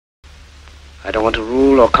I don't want to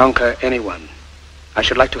rule or conquer anyone. I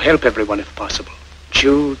should like to help everyone if possible.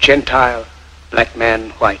 Jew, Gentile, black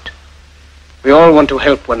man, white. We all want to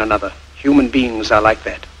help one another. Human beings are like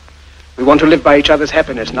that. We want to live by each other's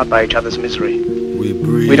happiness, not by each other's misery. We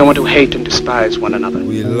breathe. We don't want to hate and despise one another.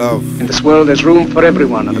 We love. In this world there's room for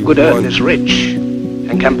everyone, and the good earth is rich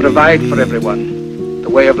and can provide for everyone. The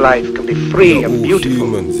way of life can be free and beautiful.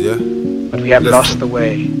 Humans, yeah? But we have lost the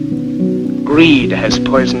way. Greed has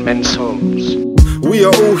poisoned men's souls. We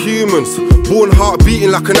are all humans, born heart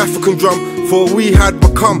beating like an African drum. For we had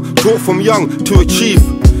become taught from young to achieve,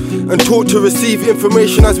 and taught to receive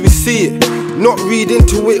information as we see it. Not read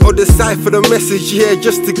into it or decipher the message, yeah,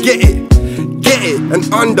 just to get it. Get it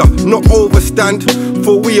and under, not overstand.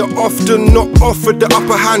 For we are often not offered the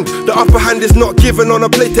upper hand. The upper hand is not given on a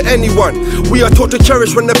plate to anyone. We are taught to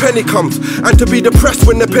cherish when the penny comes, and to be depressed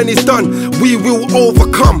when the penny's done. We will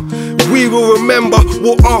overcome. We will remember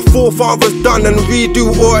what our forefathers done and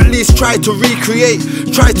redo, or at least try to recreate.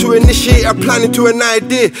 Try to initiate a plan into an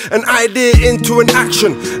idea into an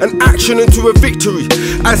action into a victory.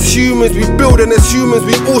 As humans we build, and as humans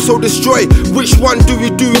we also destroy. Which one do we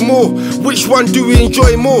do more? Which one do we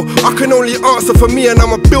enjoy more? I can only answer for me, and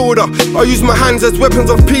I'm a builder. I use my hands as weapons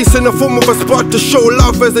of peace in the form of a spud to show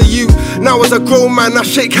love as a youth. Now as a grown man I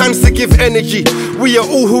shake hands to give energy. We are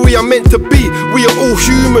all who we are meant to be. We are all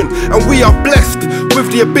human, and we are blessed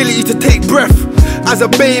with the ability to take breath. As a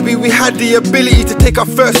baby we had the ability to take our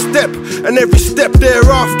first step, and every step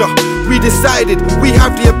thereafter we decided we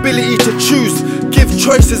have the ability to choose, give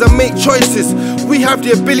choices and make choices. We have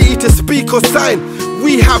the ability to speak or sign.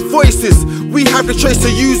 We have voices. We have the choice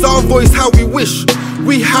to use our voice how we wish.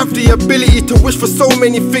 We have the ability to wish for so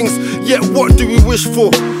many things, yet what do we wish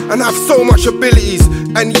for? And have so much abilities,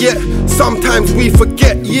 and yet sometimes we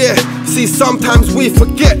forget, yeah. See, sometimes we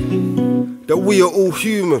forget that we are all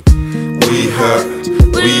human. We hurt,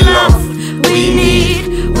 we love, we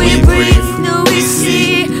need, we breathe, we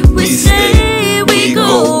see, we stay, we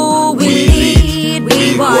go, we lead,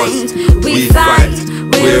 we want, we fight,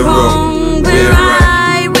 we're wrong, we're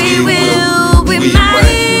right, we will, we might,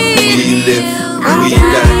 we live, we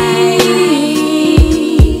die.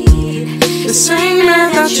 The same air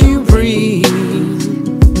that you breathe,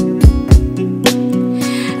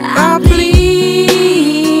 I bleed.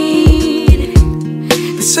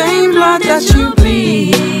 The same blood that you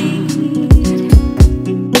bleed,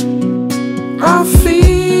 I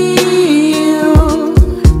feel.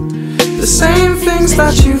 The same things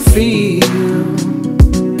that you feel,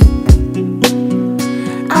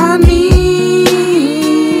 I need.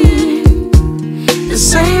 The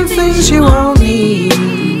same things you all need.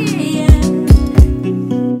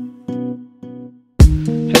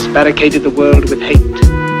 Has barricaded the world with hate,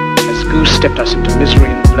 has goose-stepped us into misery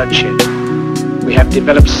and bloodshed. We have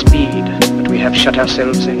developed speed, but we have shut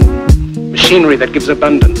ourselves in. Machinery that gives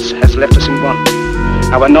abundance has left us in want.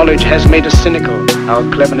 Our knowledge has made us cynical, our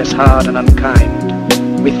cleverness hard and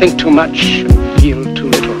unkind. We think too much and feel too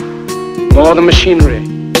little. More than machinery,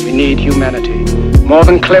 we need humanity. More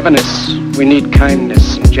than cleverness, we need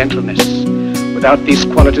kindness and gentleness. Without these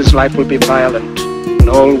qualities, life will be violent and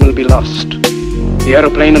all will be lost. The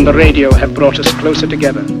aeroplane and the radio have brought us closer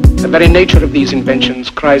together. The very nature of these inventions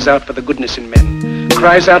cries out for the goodness in men,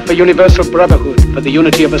 cries out for universal brotherhood, for the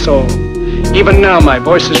unity of us all. Even now my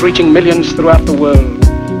voice is reaching millions throughout the world,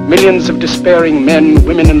 millions of despairing men,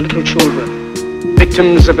 women and little children,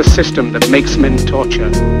 victims of a system that makes men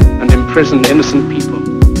torture and imprison innocent people.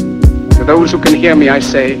 To those who can hear me I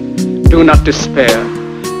say, do not despair.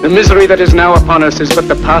 The misery that is now upon us is but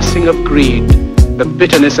the passing of greed, the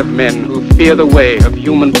bitterness of men who fear the way of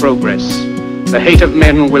human progress. The hate of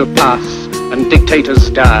men will pass and dictators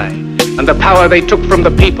die, and the power they took from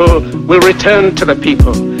the people will return to the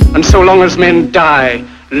people. And so long as men die,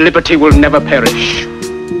 liberty will never perish.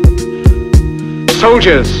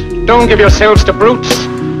 Soldiers, don't give yourselves to brutes,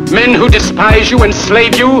 men who despise you,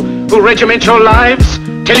 enslave you, who regiment your lives,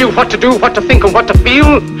 tell you what to do, what to think and what to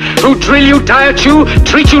feel, who drill you, diet you,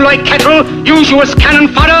 treat you like cattle, use you as cannon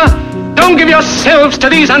fodder. Don't give yourselves to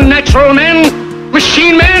these unnatural men,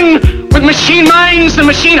 machine men with machine minds and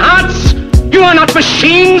machine hearts. You are not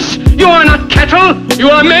machines, you are not cattle, you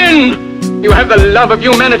are men. You have the love of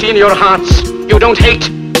humanity in your hearts. You don't hate,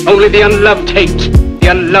 only the unloved hate, the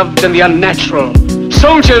unloved and the unnatural.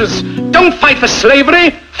 Soldiers, Don't fight for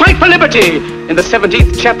slavery, fight for liberty. In the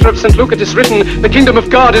 17th chapter of St. Luke it is written, the kingdom of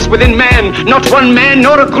God is within man, not one man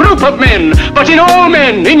nor a group of men, but in all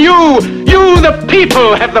men, in you. You, the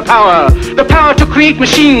people, have the power to create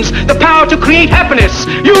machines, the power to create happiness.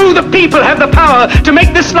 You, the people, have the power to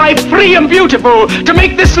make this life free and beautiful, to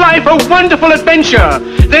make this life a wonderful adventure.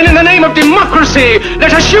 Then in the name of democracy,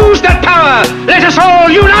 let us use that power. Let us all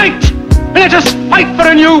unite. Let us fight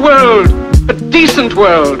for a new world, a decent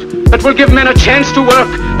world, that will give men a chance to work,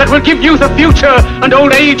 that will give youth a future and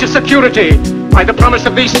old age a security. By the promise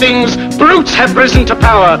of these things, brutes have risen to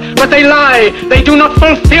power, but they lie. They do not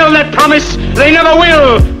fulfill that promise. They never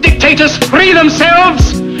will. Dictators free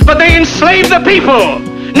themselves, but they enslave the people.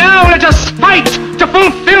 Now let us fight to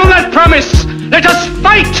fulfill that promise. Let us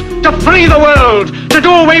fight to free the world, to do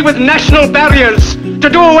away with national barriers, to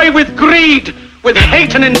do away with greed, with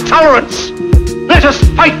hate and intolerance. Let us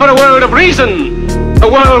fight for a world of reason, a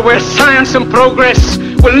world where science and progress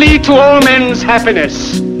will lead to all men's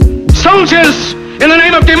happiness. Soldiers, in the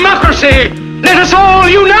name of democracy, let us all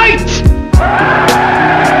unite!